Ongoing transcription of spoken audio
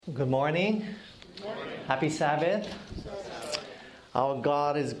Good morning. Happy Sabbath. Our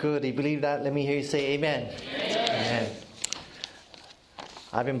God is good. Do you believe that? Let me hear you say amen. Amen.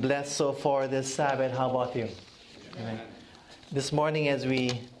 I've been blessed so far this Sabbath. How about you? Amen. This morning as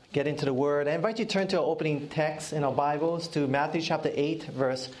we get into the Word, I invite you to turn to our opening text in our Bibles to Matthew chapter 8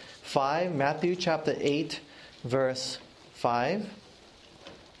 verse 5. Matthew chapter 8 verse 5.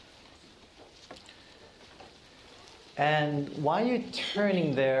 And while you're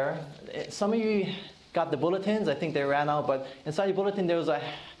turning there, some of you got the bulletins. I think they ran out, but inside your bulletin there was a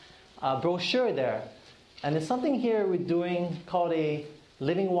brochure there. And there's something here we're doing called a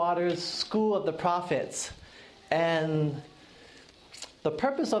Living Waters School of the Prophets. And the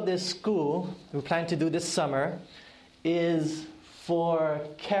purpose of this school, we plan to do this summer, is for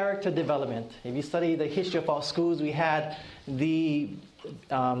character development. If you study the history of our schools, we had the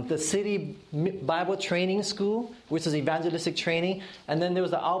City Bible Training School, which is evangelistic training, and then there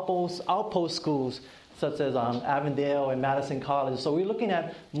was the outpost schools, such as Avondale and Madison College. So we're looking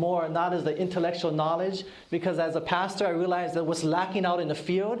at more not as the intellectual knowledge, because as a pastor I realized that what's lacking out in the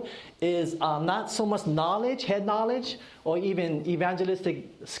field is not so much knowledge, head knowledge, or even evangelistic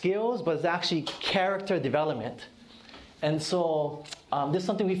skills, but it's actually character development. And so this is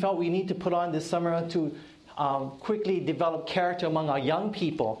something we felt we need to put on this summer to quickly develop character among our young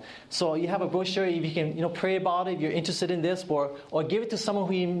people. So you have a brochure, if you can pray about it if you're interested in this, or give it to someone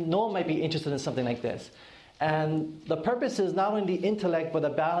who you know might be interested in something like this. And the purpose is not only the intellect, but the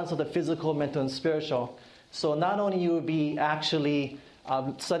balance of the physical, mental, and spiritual. So not only you will be actually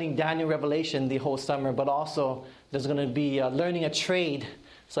studying Daniel Revelation the whole summer, but also there's going to be learning a trade.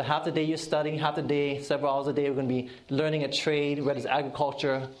 So half the day you're studying, half the day, several hours a day, we're going to be learning a trade, whether it's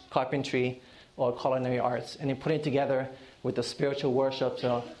agriculture, carpentry, or culinary arts, and then putting it together with the spiritual worship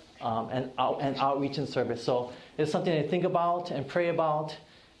and outreach and service. So it's something to think about and pray about,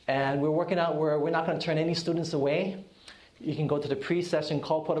 and we're working out where we're not going to turn any students away. You can go to the pre-session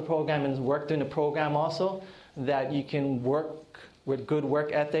call portal program and work during the program also, that you can work with good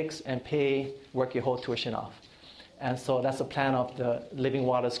work ethics and work your whole tuition off. And so that's the plan of the Living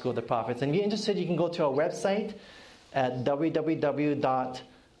Water School of the Prophets. And if you're interested, you can go to our website at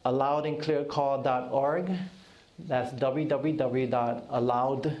www.allowadandclearcall.org. That's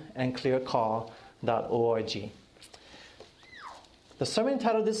www.allowadandclearcall.org. The sermon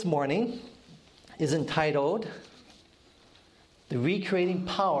title this morning is entitled The Recreating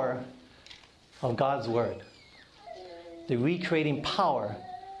Power of God's Word. The Recreating Power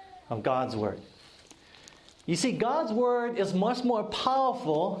of God's Word. You see, God's Word is much more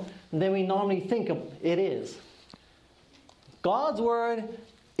powerful than we normally think it is. God's Word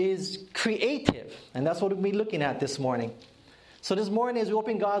is creative, and that's what we'll be looking at this morning. So this morning as we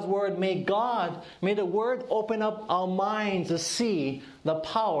open God's Word, may the Word open up our minds to see the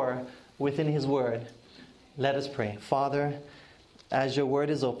power within His Word. Let us pray. Father, as your Word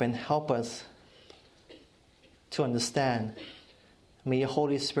is open, help us to understand. May your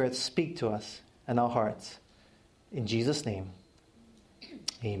Holy Spirit speak to us and our hearts. In Jesus' name,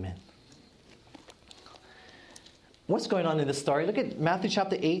 amen. What's going on in this story? Look at Matthew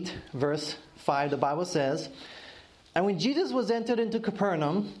chapter 8, verse 5. The Bible says, And when Jesus was entered into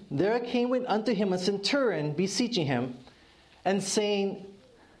Capernaum, there came unto him a centurion, beseeching him, and saying,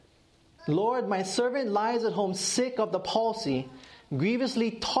 Lord, my servant lies at home sick of the palsy,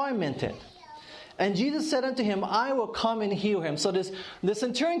 grievously tormented. And Jesus said unto him, I will come and heal him. So the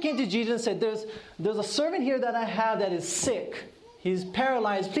centurion came to Jesus and said, there's a servant here that I have that is sick. He's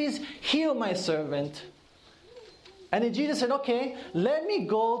paralyzed. Please heal my servant. And then Jesus said, okay, let me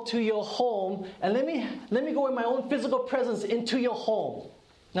go to your home and let me go with my own physical presence into your home.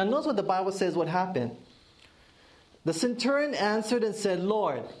 Now notice what the Bible says what happened. The centurion answered and said,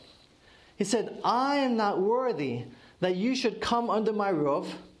 Lord, he said, I am not worthy that you should come under my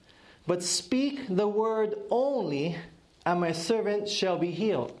roof, but speak the word only, and my servant shall be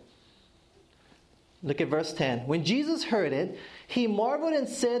healed. Look at verse 10. When Jesus heard it, he marveled and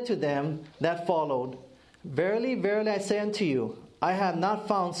said to them that followed, Verily, verily, I say unto you, I have not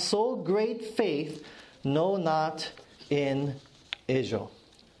found so great faith, no, not in Israel.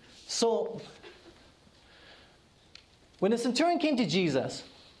 So, when the centurion came to Jesus,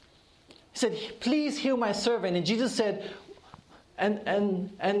 he said, please heal my servant. And Jesus said, and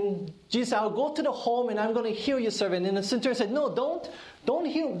Jesus said, I'll go to the home and I'm going to heal your servant. And the centurion said, no, don't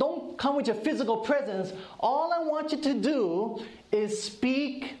heal, don't come with your physical presence. All I want you to do is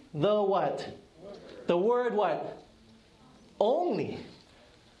speak the what? The word what? Only.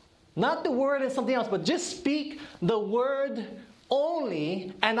 Not the word and something else, but just speak the word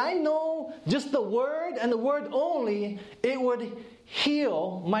only. And I know just the word and the word only, it would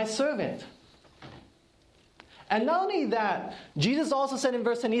heal my servant. And not only that, Jesus also said in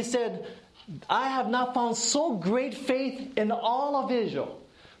verse 10, he said, I have not found so great faith in all of Israel.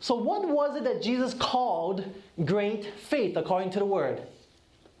 So what was it that Jesus called great faith according to the Word?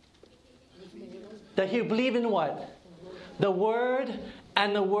 That he believed in what? The Word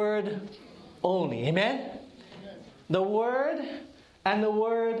and the Word only. Amen? The Word and the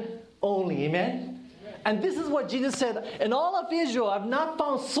Word only. Amen? And this is what Jesus said, in all of Israel, I've not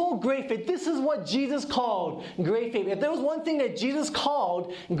found so great faith. This is what Jesus called great faith. If there was one thing that Jesus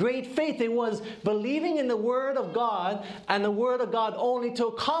called great faith, it was believing in the Word of God and the Word of God only to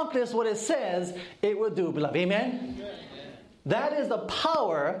accomplish what it says it will do, beloved. Amen? Amen. That is the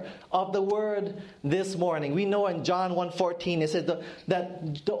power of the Word this morning. We know in John 1:14, it says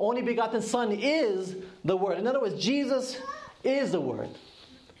that the only begotten Son is the Word. In other words, Jesus is the Word.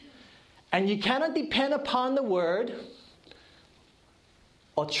 And you cannot depend upon the Word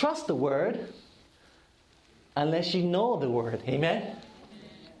or trust the Word unless you know the Word. Amen?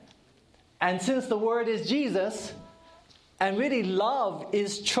 And since the Word is Jesus, and really love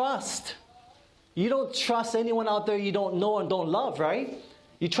is trust. You don't trust anyone out there you don't know and don't love, right?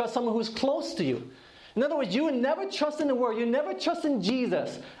 You trust someone who's close to you. In other words, you would never trust in the Word. You never trust in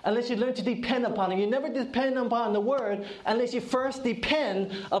Jesus unless you learn to depend upon Him. You never depend upon the Word unless you first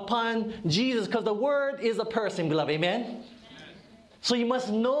depend upon Jesus. Because the Word is a person, beloved. Amen? Amen? So you must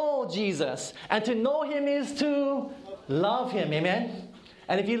know Jesus. And to know Him is to love Him. Amen?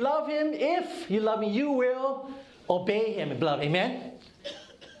 And if you love Him, you will obey Him, beloved. Amen?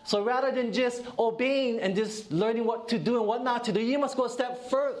 So rather than just obeying and just learning what to do and what not to do, you must go a step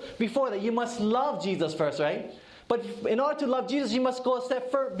before that. You must love Jesus first, right? But in order to love Jesus, you must go a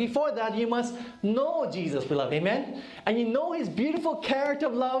step before that. You must know Jesus, beloved. Amen? And you know His beautiful character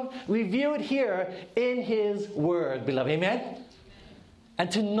of love revealed here in His Word, beloved. Amen?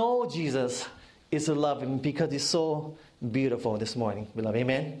 And to know Jesus is to love Him because He's so beautiful this morning, beloved.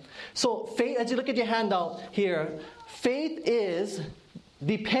 Amen? So faith, as you look at your handout here, faith is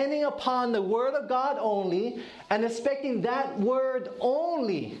depending upon the Word of God only and expecting that Word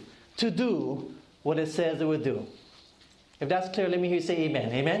only to do what it says it would do. If that's clear, let me hear you say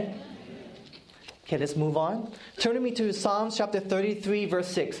amen. Amen? Okay, let's move on. Turn with me to Psalms chapter 33, verse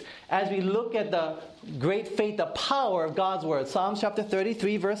 6. As we look at the great faith, the power of God's Word. Psalms chapter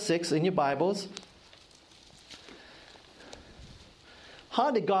 33, verse 6 in your Bibles.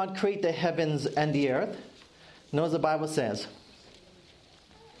 How did God create the heavens and the earth? Notice the Bible says.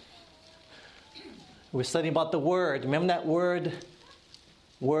 We're studying about the Word. Remember that word?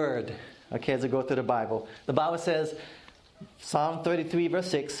 Word. Okay, as we go through the Bible. The Bible says, Psalm 33, verse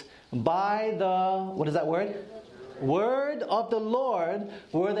 6, by the, what is that word? Word of the Lord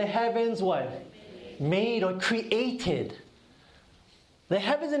were the heavens what? Made or created. The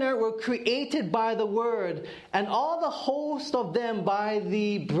heavens and earth were created by the Word, and all the host of them by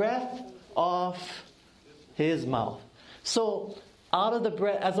the breath of His mouth. So, out of the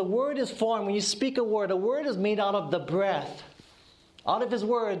breath, as a word is formed, when you speak a word is made out of the breath. Out of His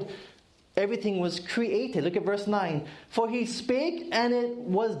Word, everything was created. Look at verse 9. For He spake and it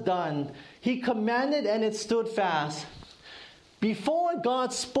was done. He commanded and it stood fast. Before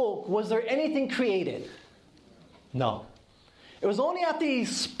God spoke, was there anything created? No. It was only after He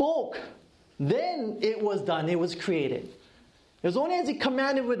spoke, then it was done. It was created. It was only as He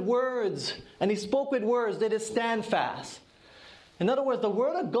commanded with words and He spoke with words did it stand fast. In other words, the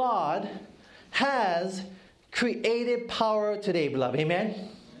Word of God has creative power today, beloved. Amen?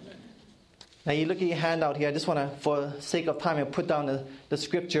 Now you look at your handout here. I just want to, for the sake of time, I put down the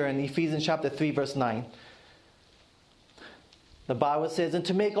scripture in Ephesians chapter 3, verse 9. The Bible says, and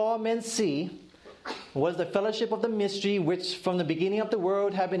to make all men see was the fellowship of the mystery which from the beginning of the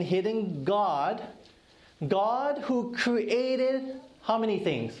world had been hidden God. God who created how many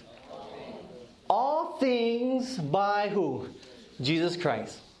things? All things by who? Jesus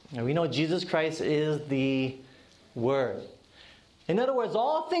Christ. And we know Jesus Christ is the Word. In other words,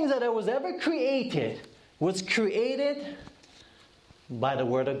 all things that was ever created was created by the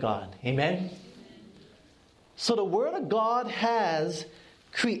Word of God. Amen? So the Word of God has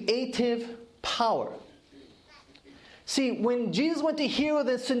creative power. See, when Jesus went to heal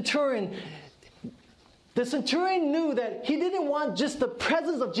the centurion knew that he didn't want just the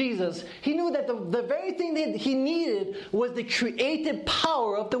presence of Jesus. He knew that the very thing that he needed was the creative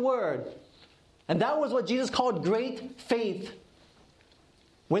power of the Word. And that was what Jesus called great faith.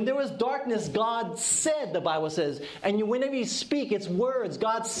 When there was darkness, God said, the Bible says. And whenever you speak, it's words.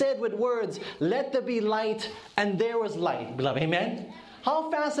 God said with words, let there be light, and there was light. Beloved, amen?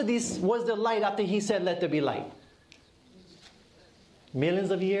 How fast was the light after He said, let there be light?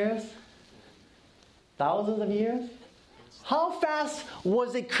 Millions of years? Thousands of years? How fast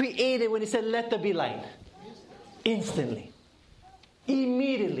was it created when he said, let there be light? Instantly.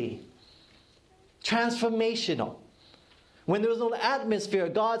 Immediately. Transformational. When there was no atmosphere,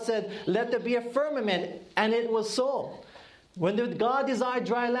 God said, let there be a firmament, and it was so. When God desired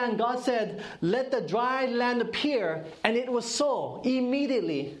dry land, God said, let the dry land appear, and it was so.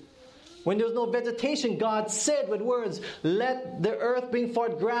 Immediately. When there was no vegetation, God said with words, let the earth bring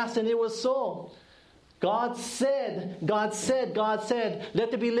forth grass, and it was so. God said, let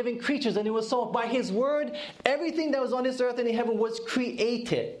there be living creatures, and it was so. By His word, everything that was on this earth and in heaven was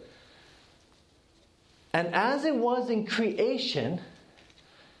created. And as it was in creation,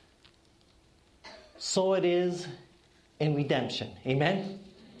 so it is in redemption. Amen?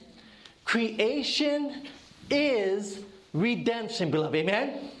 Creation is redemption, beloved.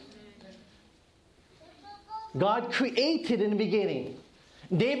 Amen? God created in the beginning.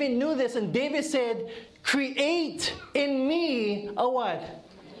 David knew this, and David said, create in me a what?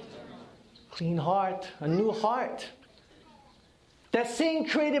 Clean heart, a new heart. That same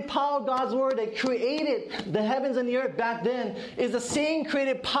creative power of God's word that created the heavens and the earth back then is the same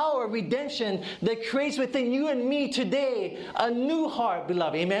creative power of redemption that creates within you and me today a new heart,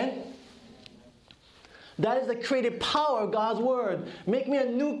 beloved. Amen? That is the creative power of God's word. Make me a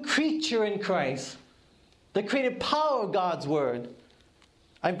new creature in Christ. The creative power of God's word.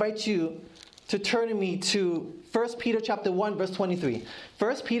 I invite you to turn to me to 1 Peter chapter 1, verse 23.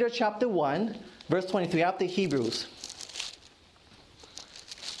 1 Peter chapter 1, verse 23, after Hebrews.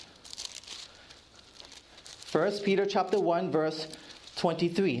 1 Peter chapter 1, verse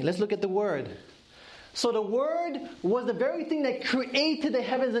 23. Let's look at the word. So the word was the very thing that created the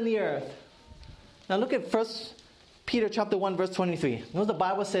heavens and the earth. Now look at 1 Peter chapter 1, verse 23. Notice the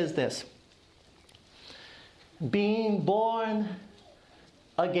Bible says this. Being born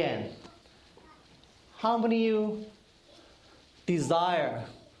again. How many of you desire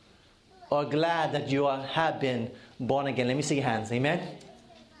or glad that you have been born again? Let me see your hands. Amen?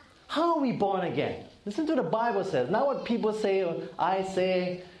 How are we born again? Listen to what the Bible says. Not what people say or I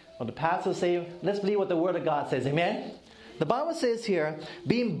say or the pastor say. Let's believe what the Word of God says. Amen? The Bible says here,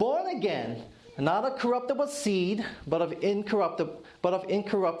 being born again, not of corruptible seed, but of incorruptible,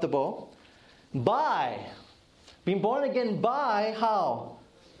 by, being born again by how?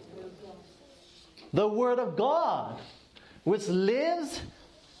 The Word of God, which lives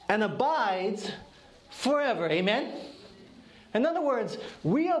and abides forever. Amen? In other words,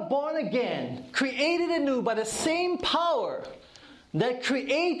 we are born again, created anew by the same power that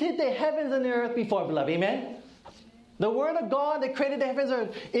created the heavens and the earth before, beloved. Amen? The Word of God that created the heavens and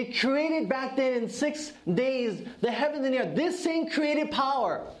earth, it created back then in 6 days the heavens and the earth. This same creative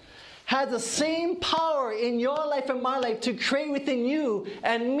power has the same power in your life and my life to create within you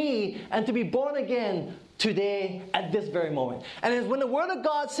and me and to be born again today at this very moment. And as when the Word of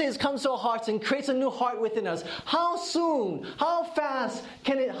God says comes to our hearts and creates a new heart within us, how soon, how fast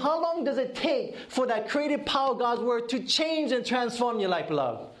how long does it take for that creative power of God's Word to change and transform your life,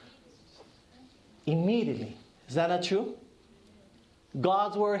 beloved? Immediately. Is that not true?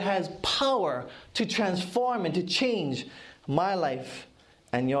 God's Word has power to transform and to change my life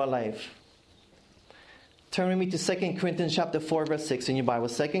and your life. Turn with me to 2 Corinthians chapter 4, verse 6 in your Bible.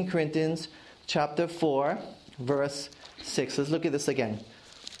 2 Corinthians chapter 4, verse 6. Let's look at this again.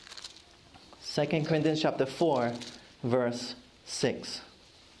 2 Corinthians chapter 4, verse 6.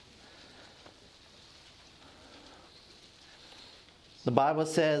 The Bible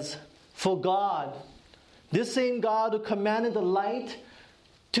says, for God, this same God who commanded the light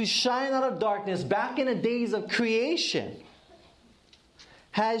to shine out of darkness back in the days of creation,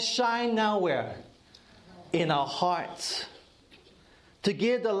 has shined now where? In our hearts. To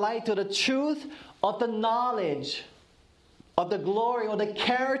give the light to the truth of the knowledge of the glory or the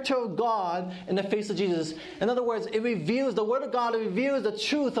character of God in the face of Jesus. In other words, it reveals, the Word of God reveals the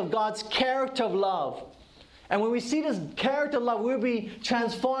truth of God's character of love. And when we see this character of love, we'll be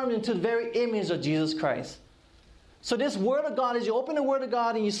transformed into the very image of Jesus Christ. So this Word of God, as you open the Word of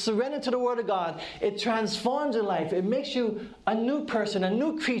God and you surrender to the Word of God, it transforms your life. It makes you a new person, a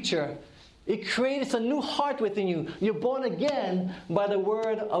new creature. It creates a new heart within you. You're born again by the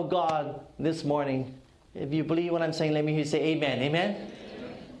Word of God this morning. If you believe what I'm saying, let me hear you say amen. Amen? Amen.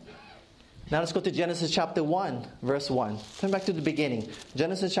 Now let's go to Genesis chapter 1, verse 1. Turn back to the beginning.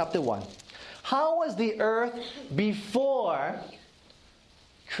 Genesis chapter 1. How was the earth before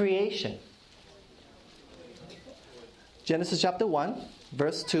creation? Genesis chapter 1,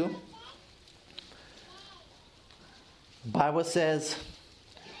 verse 2. The Bible says,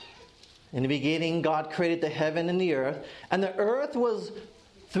 In the beginning, God created the heaven and the earth. And the earth was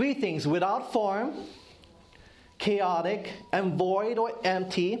three things: without form, chaotic, and void or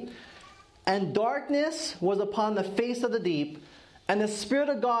empty. And darkness was upon the face of the deep. And the Spirit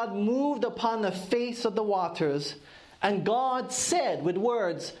of God moved upon the face of the waters. And God said with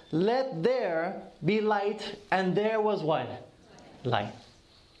words, "Let there be light." And there was what? Light.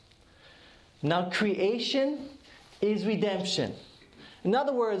 Now creation is redemption. In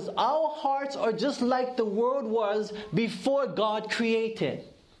other words, our hearts are just like the world was before God created.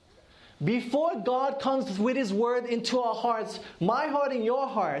 Before God comes with His word into our hearts, my heart and your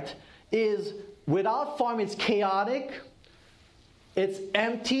heart is without form, it's chaotic, it's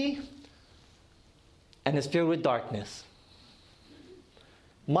empty, and it's filled with darkness.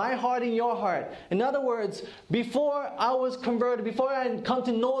 My heart and your heart. In other words, before I was converted, before I had come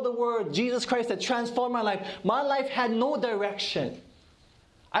to know the word, Jesus Christ, that transformed my life had no direction.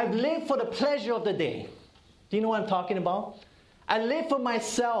 I've lived for the pleasure of the day. Do you know what I'm talking about? I lived for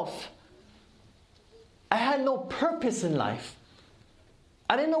myself. I had no purpose in life.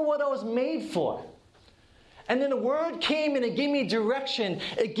 I didn't know what I was made for. And then the word came and it gave me direction.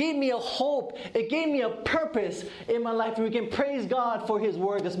 It gave me a hope. It gave me a purpose in my life. And we can praise God for His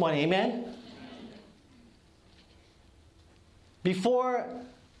word this morning. Amen? Before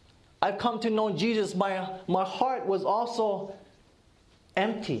I've come to know Jesus, my heart was also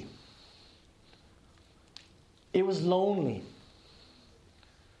empty. It was lonely.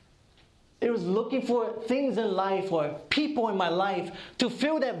 It was looking for things in life or people in my life to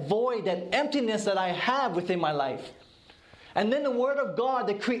fill that void, that emptiness that I have within my life. And then the Word of God,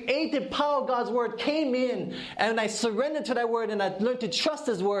 the creative power of God's Word came in, and I surrendered to that Word, and I learned to trust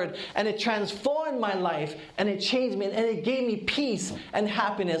His Word, and it transformed my life, and it changed me, and it gave me peace and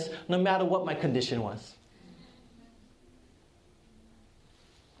happiness no matter what my condition was.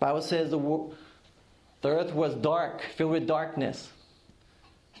 The Bible says the earth was dark, filled with darkness.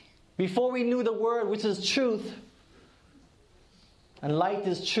 Before we knew the word, which is truth, and light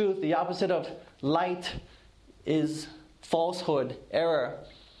is truth, the opposite of light is falsehood, error.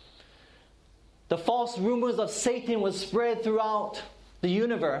 The false rumors of Satan was spread throughout the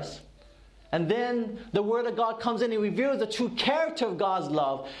universe. And then the Word of God comes in and reveals the true character of God's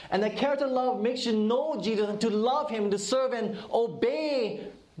love. And the character of love makes you know Jesus and to love Him, to serve and obey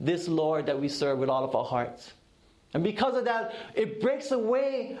this Lord that we serve with all of our hearts. And because of that, it breaks us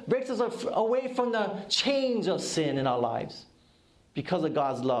away from the chains of sin in our lives. Because of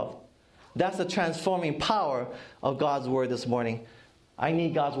God's love. That's the transforming power of God's Word this morning. I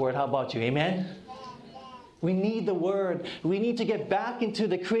need God's Word. How about you? Amen? We need the Word. We need to get back into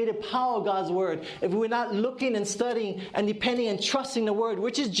the creative power of God's Word. If we're not looking and studying and depending and trusting the Word,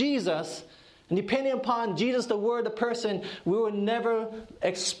 which is Jesus, and depending upon Jesus, the Word, the person, we will never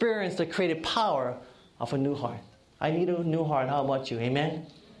experience the creative power of a new heart. I need a new heart. How about you? Amen?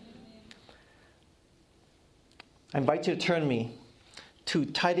 I invite you to turn me to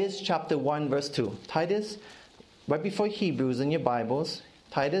Titus chapter 1 verse 2. Titus, right before Hebrews in your Bibles.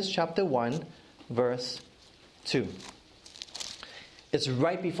 Titus chapter 1 verse 2. It's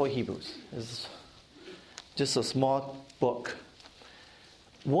right before Hebrews. It's just a small book.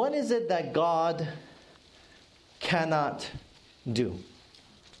 What is it that God cannot do?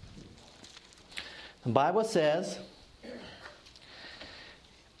 The Bible says,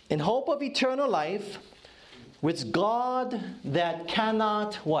 in hope of eternal life, which God that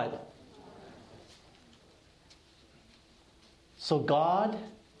cannot what? So God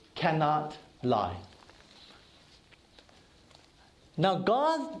cannot lie. Now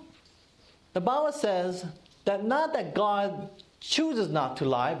God, the Bible says that not that God chooses not to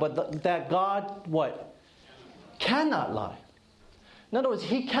lie, but that God what? Cannot lie. In other words,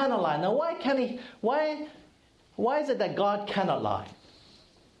 He cannot lie. Now why can He? Why is it that God cannot lie?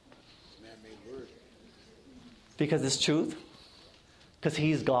 Because it's truth. Because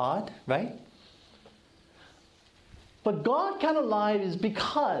He's God, right? But God cannot lie is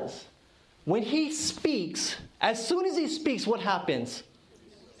because when He speaks, as soon as He speaks, what happens?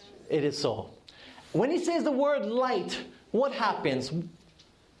 It is so. When He says the word light, what happens?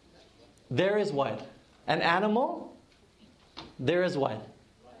 There is what? An animal? There is what?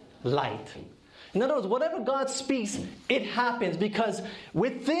 Light. In other words, whatever God speaks, it happens because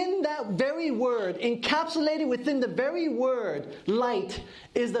within that very word, encapsulated within the very word, light,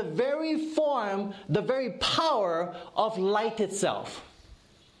 is the very form, the very power of light itself.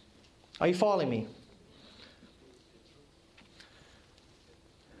 Are you following me?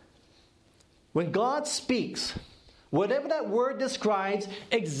 When God speaks, whatever that word describes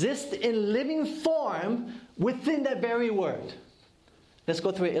exists in living form within that very word. Let's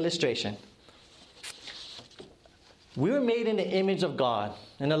go through an illustration. We were made in the image of God,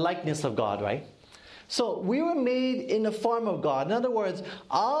 in the likeness of God, right? So we were made in the form of God. In other words,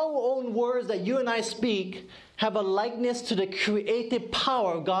 our own words that you and I speak have a likeness to the creative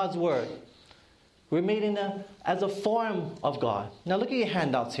power of God's word. We're made as a form of God. Now look at your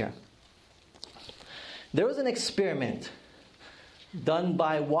handouts here. There was an experiment done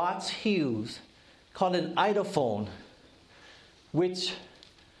by Watts Hughes called an idophone, which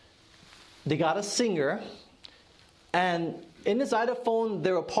they got a singer, and in this idophone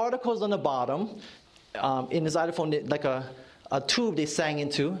there were particles on the bottom. In this idophone, like a tube they sang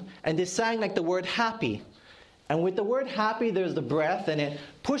into, and they sang like the word happy. And with the word happy, there's the breath, and it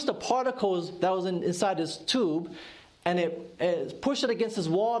pushed the particles that was inside this tube, and it pushed it against this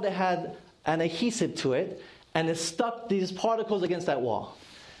wall that had an adhesive to it, and it stuck these particles against that wall.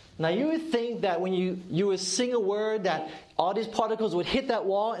 Now you would think that when you would sing a word that all these particles would hit that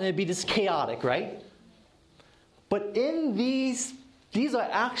wall and it'd be this chaotic, right? But in these are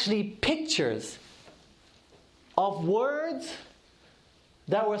actually pictures of words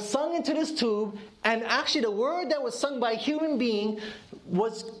that were sung into this tube, and actually the word that was sung by a human being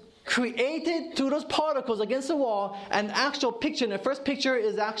was created through those particles against the wall. An actual picture, and the first picture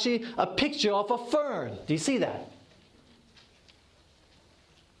is actually a picture of a fern. Do you see that?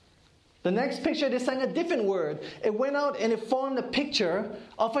 The next picture, they sang a different word. It went out and it formed a picture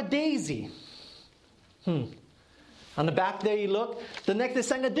of a daisy. On the back there you look. The next they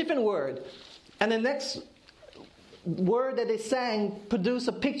sang a different word. And the next word that they sang produced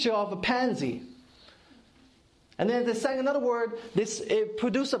a picture of a pansy. And then they sang another word, it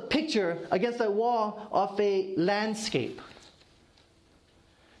produced a picture against the wall of a landscape.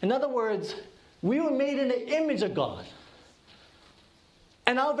 In other words, we were made in the image of God.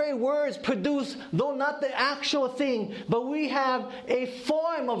 And our very words produce, though not the actual thing, but we have a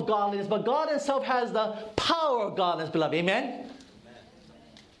form of godliness. But God Himself has the power of godliness, beloved. Amen?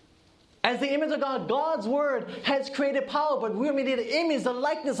 As the image of God, God's word has created power, but we're made in the image, the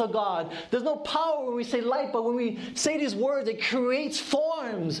likeness of God. There's no power when we say light, but when we say these words, it creates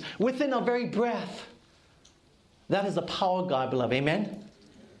forms within our very breath. That is the power of God, beloved. Amen?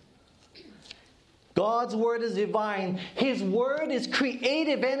 God's word is divine. His word is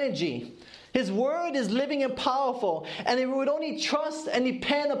creative energy. His word is living and powerful. And if we would only trust and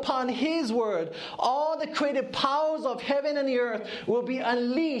depend upon His word, all the creative powers of heaven and the earth will be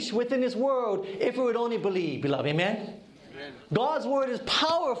unleashed within this world if we would only believe, beloved. Amen? Amen. God's word is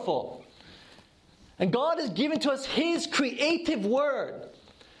powerful. And God has given to us His creative word.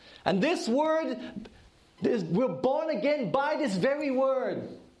 And this word, we're born again by this very word.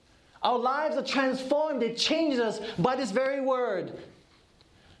 Our lives are transformed. It changes us by this very word.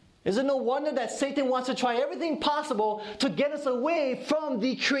 Is it no wonder that Satan wants to try everything possible to get us away from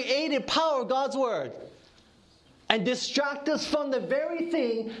the creative power of God's word and distract us from the very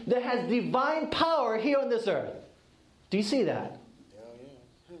thing that has divine power here on this earth? Do you see that?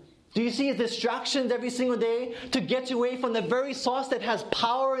 Do you see his distractions every single day to get you away from the very source that has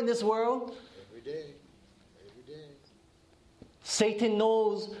power in this world? Every day. Every day. Satan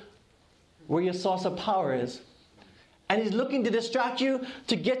knows where your source of power is. And he's looking to distract you,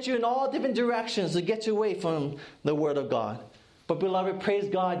 to get you in all different directions, to get you away from the Word of God. But beloved, praise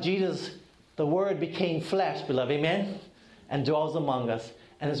God, Jesus, the Word became flesh, beloved, amen? And dwells among us.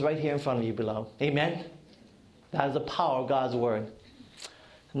 And it's right here in front of you, beloved. Amen? That is the power of God's Word.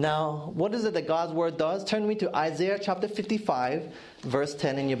 Now, what is it that God's Word does? Turn me to Isaiah chapter 55, verse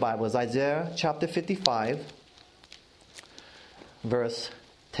 10 in your Bibles. Isaiah chapter 55, verse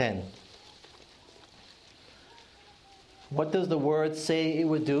 10. What does the Word say it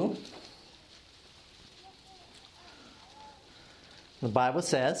would do? The Bible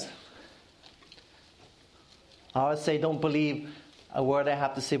says, I always say don't believe a word I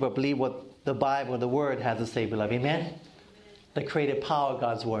have to say, but believe what the Bible, the Word has to say, beloved. Amen? The creative power of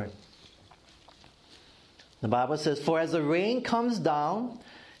God's Word. The Bible says, for as the rain comes down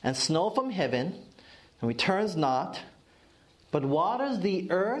and snow from heaven and returns not, but waters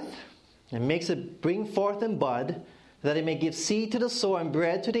the earth and makes it bring forth and bud, that it may give seed to the sower and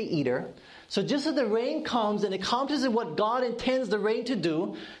bread to the eater. So just as the rain comes and accomplishes what God intends the rain to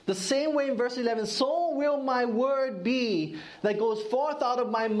do, the same way in verse 11, so will my word be that goes forth out of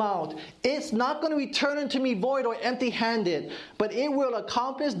my mouth. It's not going to return unto me void or empty-handed, but it will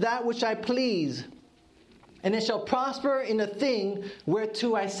accomplish that which I please. And it shall prosper in the thing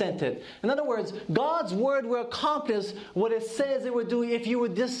whereto I sent it. In other words, God's word will accomplish what it says it would do if you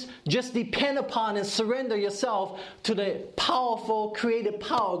would just depend upon and surrender yourself to the powerful, creative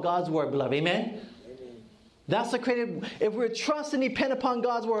power of God's word, beloved. Amen? Amen. That's the created. If we trust and depend upon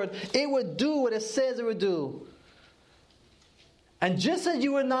God's word, it would do what it says it would do. And just as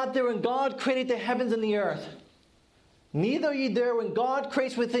you were not there when God created the heavens and the earth, neither are you there when God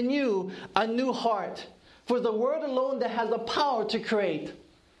creates within you a new heart. For the word alone that has the power to create.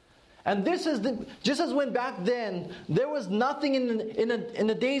 And this is just as when back then there was nothing in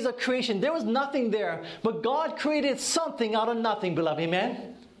the days of creation. There was nothing there. But God created something out of nothing, beloved.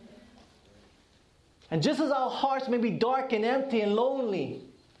 Amen? And just as our hearts may be dark and empty and lonely,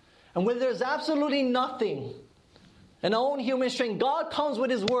 and when there's absolutely nothing in our own human strength, God comes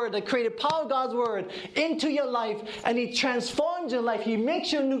with His word, the creative power of God's word, into your life, and He transforms your life. He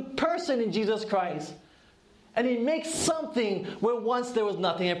makes you a new person in Jesus Christ. And He makes something where once there was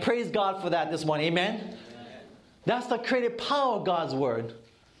nothing. And praise God for that this morning. Amen? Amen. That's the creative power of God's word.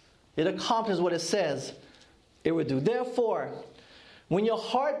 It accomplishes what it says it would do. Therefore, when your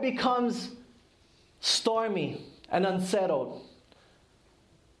heart becomes stormy and unsettled,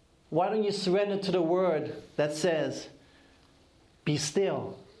 why don't you surrender to the word that says, be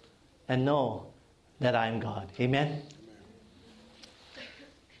still and know that I am God. Amen? Amen.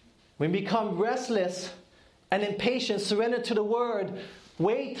 When you become restless and impatient, surrender to the word.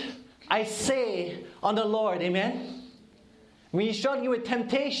 Wait, I say, on the Lord. Amen? When you're struggling with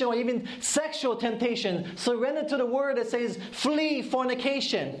temptation or even sexual temptation, surrender to the word that says, flee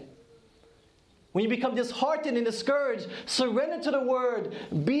fornication. When you become disheartened and discouraged, surrender to the word.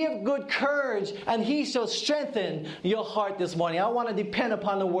 Be of good courage, and He shall strengthen your heart this morning. I want to depend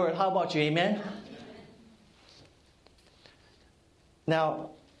upon the word. How about you? Amen?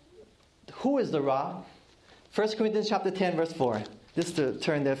 Now, who is the rock? 1 Corinthians chapter 10, verse 4. Just to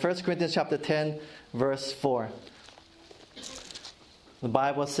turn there. 1 Corinthians chapter 10, verse 4. The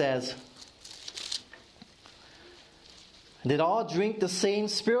Bible says, did all drink the same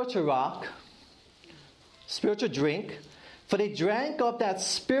spiritual rock, spiritual drink? For they drank of that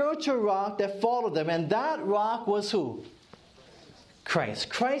spiritual rock that followed them. And that rock was who? Christ.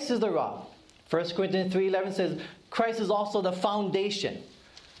 Christ is the rock. 1 Corinthians 3:11 says, Christ is also the foundation.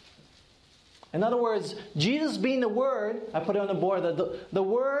 In other words, Jesus being the Word, I put it on the board, the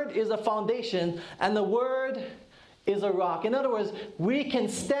Word is a foundation and the Word is a rock. In other words, we can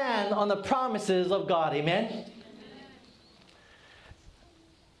stand on the promises of God. Amen?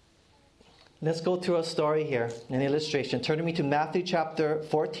 Let's go to a story here, an illustration. Turn to me to Matthew chapter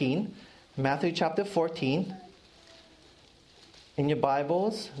 14. Matthew chapter 14. In your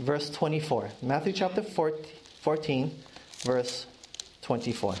Bibles, verse 24. Matthew chapter 14, verse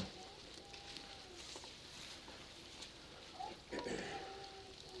 24.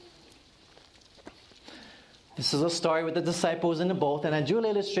 This is a story with the disciples in the boat, and I drew an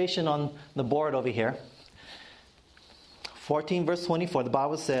illustration on the board over here. 14 verse 24, the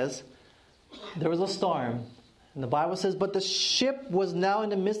Bible says, there was a storm. And the Bible says, but the ship was now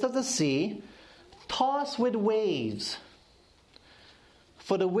in the midst of the sea, tossed with waves.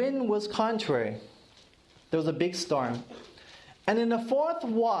 For the wind was contrary. There was a big storm. And in the fourth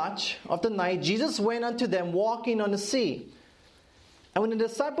watch of the night, Jesus went unto them walking on the sea. And when the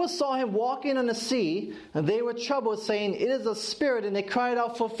disciples saw Him walking on the sea, they were troubled, saying, it is a spirit, and they cried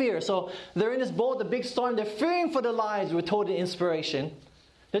out for fear. So they're in this boat, the big storm. They're fearing for their lives, we're told in inspiration.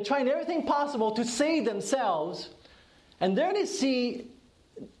 They're trying everything possible to save themselves. And there they see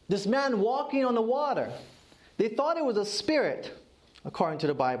this man walking on the water. They thought it was a spirit, according to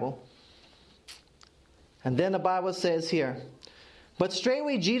the Bible. And then the Bible says here, but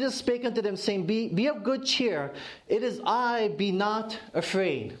straightway Jesus spake unto them, saying, Be of good cheer, it is I, be not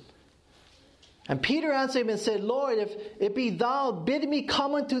afraid. And Peter answered him and said, Lord, if it be thou, bid me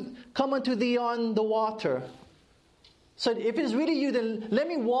come unto thee on the water. So if it is really you, then let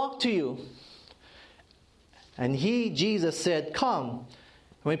me walk to you. And Jesus said, come.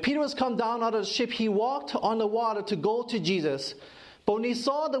 When Peter was come down out of the ship, he walked on the water to go to Jesus. But when he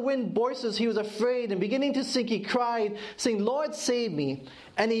saw the wind boisterous, he was afraid, and beginning to sink, he cried, saying, Lord, save me.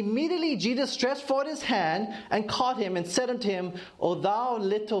 And immediately Jesus stretched forth his hand and caught him, and said unto him, O thou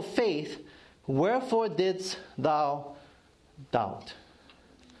little faith, wherefore didst thou doubt?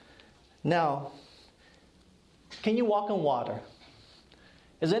 Now, can you walk on water?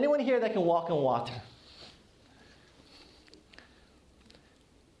 Is there anyone here that can walk on water?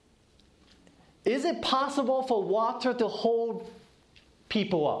 Is it possible for water to hold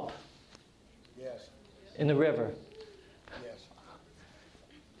people up? Yes. In the river? Yes.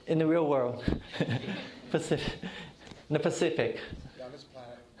 In the real world? Pacific. In the Pacific? On this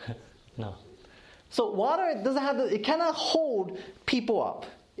planet. No. So water doesn't have it cannot hold people up.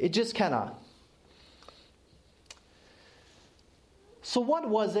 It just cannot. So what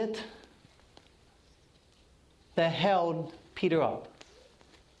was it that held Peter up?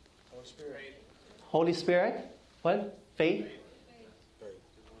 Holy Spirit. Holy Spirit? What? Faith?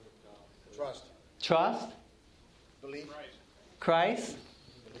 Trust. Trust? Belief. Christ?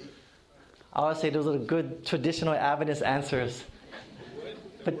 I would say those are the good traditional Adventist answers.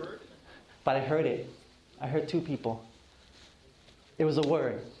 But I heard it. I heard two people. It was a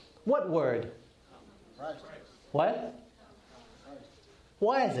word. What word? Christ. What?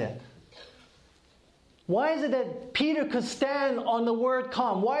 Why is it? Why is it that Peter could stand on the word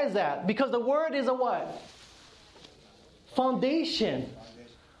come? Why is that? Because the word is a what? Foundation.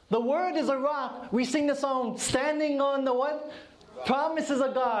 The word is a rock. We sing the song, standing on the what? Promises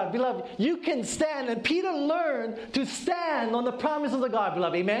of God. Beloved, you can stand. And Peter learned to stand on the promises of God,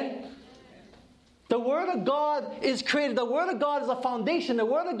 beloved. Amen? The Word of God is created. The Word of God is a foundation. The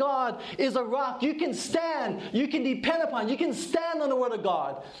Word of God is a rock. You can stand. You can depend upon. You can stand on the Word of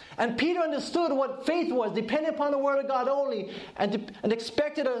God. And Peter understood what faith was, depending upon the Word of God only, and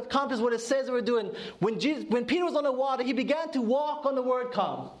expected to accomplish what it says they were doing. When Peter was on the water, he began to walk on the Word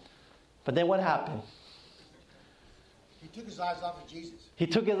come. But then what happened? He took his eyes off of Jesus. He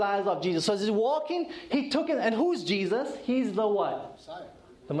took his eyes off Jesus. So as he's walking, he took it. And who's Jesus? He's the what? Messiah.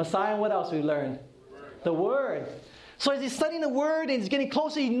 The Messiah. And what else we learned? The Word. So as he's studying the Word and he's getting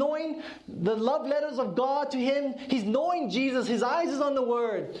closer, he's knowing the love letters of God to him. He's knowing Jesus. His eyes is on the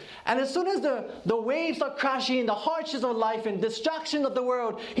Word. And as soon as the waves start crashing, the hardships of life and distraction of the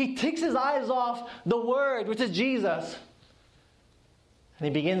world, he takes his eyes off the Word, which is Jesus. And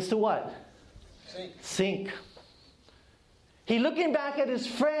he begins to what? Sink. He's looking back at his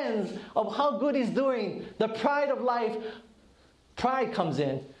friends of how good he's doing. The pride of life. Pride comes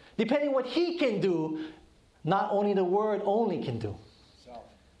in. Depending on what he can do, not only the Word only can do.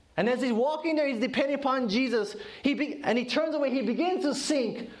 And as he's walking there, he's depending upon Jesus. And he turns away. He begins to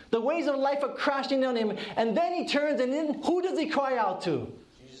sink. The waves of life are crashing on him. And then he turns, and then who does he cry out to?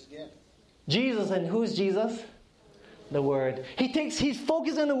 Jesus again. Jesus. And who's Jesus? The Word. He's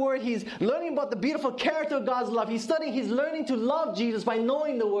focused on the Word. He's learning about the beautiful character of God's love. He's studying. He's learning to love Jesus by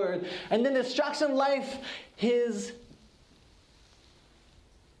knowing the Word. And then the distraction of life, his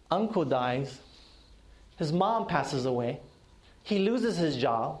uncle dies. His mom passes away. He loses his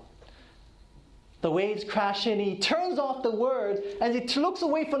job. The waves crash in. He turns off the Word. As he looks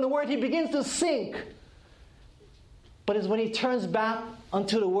away from the Word, he begins to sink. But it's when he turns back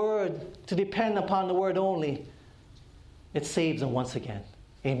unto the Word, to depend upon the Word only, it saves him once again.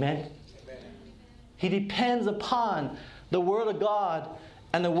 Amen? Amen. He depends upon the Word of God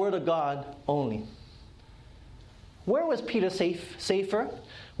and the Word of God only. Where was Peter safer?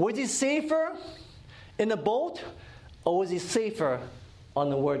 Was he safer in the boat, or was he safer on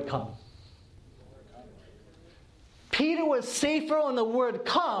the Word come? Peter was safer on the Word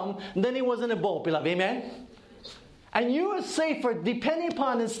come than he was in the boat, beloved. Amen? And you are safer depending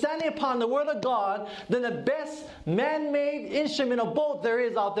upon and standing upon the Word of God than the best man-made instrument of boat there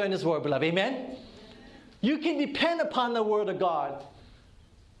is out there in this world, beloved. Amen? You can depend upon the Word of God.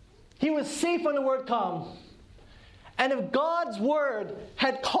 He was safe on the Word come. And if God's Word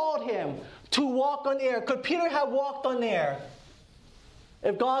had called him to walk on air, could Peter have walked on air?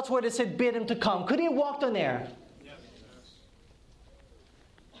 If God's Word had said bid him to come, could he have walked on air? Yes.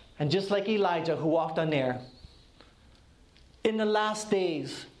 And just like Elijah who walked on air, in the last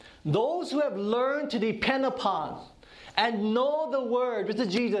days, those who have learned to depend upon and know the Word, which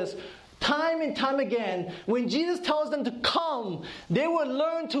is Jesus, time and time again, when Jesus tells them to come, they will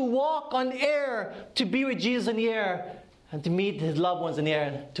learn to walk on air, to be with Jesus in the air, and to meet his loved ones in the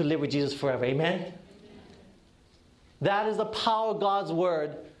air, to live with Jesus forever. Amen? That is the power of God's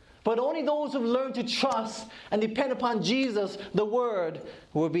Word. But only those who have learned to trust and depend upon Jesus, the Word,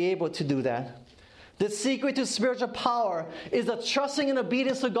 will be able to do that. The secret to spiritual power is the trusting and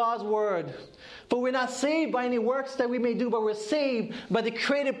obedience to God's Word. For we're not saved by any works that we may do, but we're saved by the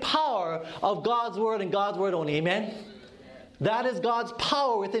creative power of God's Word and God's Word only. Amen? That is God's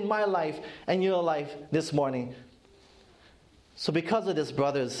power within my life and your life this morning. So because of this,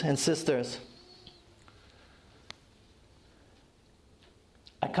 brothers and sisters,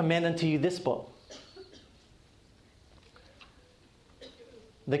 I commend unto you this book.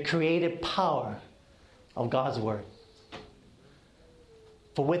 The creative power of God's Word.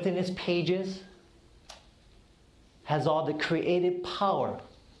 For within its pages has all the creative power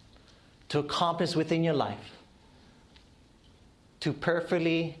to accomplish within your life, to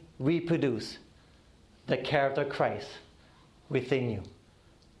perfectly reproduce the character of Christ within you,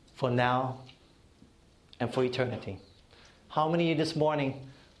 for now and for eternity. How many of you this morning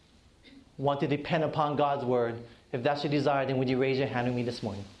want to depend upon God's Word? If that's your desire, then would you raise your hand with me this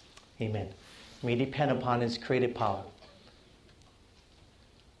morning? Amen. We depend upon His creative power.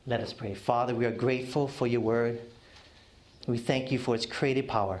 Let us pray. Father, we are grateful for your word. We thank you for its creative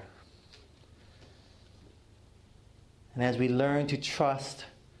power. And as we learn to trust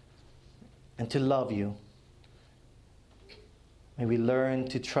and to love you, may we learn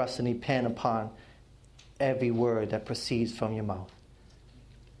to trust and depend upon every word that proceeds from your mouth.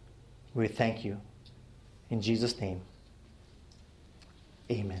 We thank you. In Jesus' name,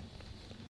 amen.